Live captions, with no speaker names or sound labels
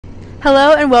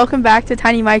Hello and welcome back to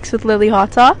Tiny Mics with Lily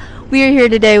Hawtaw. We are here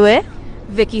today with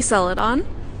Vicky Celedon.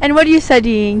 And what are you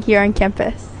studying here on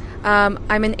campus? I'm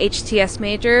an HTS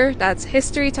major. That's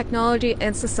History, Technology,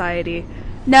 and Society.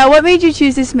 Now, what made you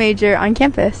choose this major on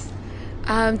campus?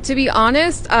 To be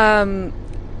honest,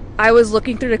 I was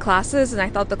looking through the classes and I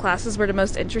thought the classes were the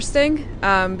most interesting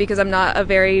because I'm not a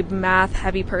very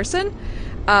math-heavy person.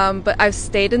 But I've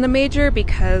stayed in the major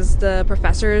because the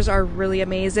professors are really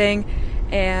amazing,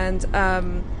 and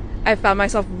I found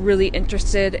myself really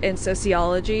interested in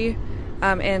sociology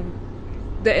and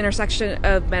the intersection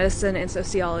of medicine and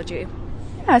sociology.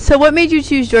 Yeah, so what made you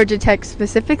choose Georgia Tech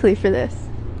specifically for this?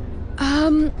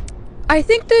 I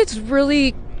think that it's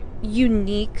really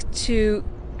unique to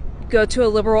go to a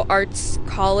liberal arts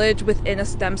college within a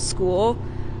STEM school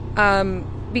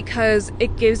because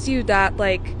it gives you that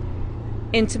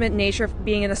intimate nature of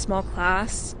being in a small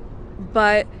class,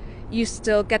 but you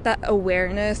still get that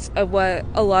awareness of what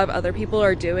a lot of other people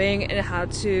are doing and how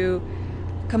to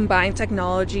combine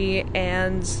technology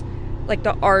and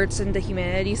the arts and the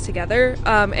humanities together.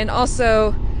 And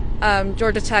also,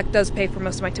 Georgia Tech does pay for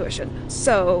most of my tuition.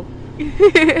 So,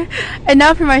 and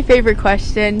now for my favorite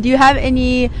question: do you have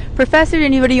any professor,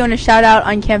 anybody you want to shout out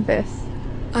on campus?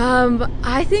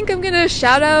 I think I'm gonna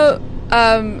shout out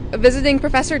visiting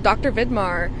Professor Dr.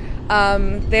 Vidmar.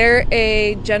 They're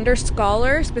a gender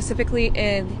scholar, specifically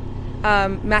in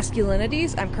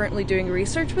masculinities. I'm currently doing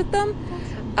research with them.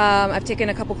 I've taken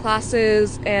a couple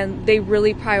classes, and they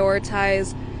really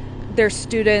prioritize their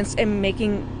students and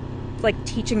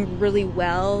teaching really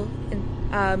well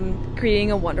and creating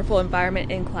a wonderful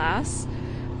environment in class.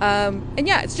 And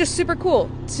yeah, it's just super cool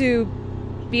to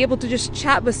be able to just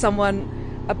chat with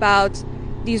someone about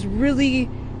these really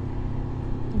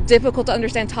difficult to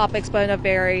understand topics, but in a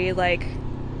very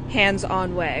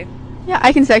hands-on way. Yeah,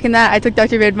 I can second that. I took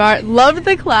Dr. Vidmar. Loved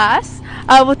the class.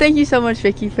 Well, thank you so much,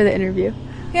 Vicky, for the interview.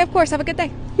 Yeah, of course. Have a good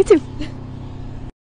day. You too.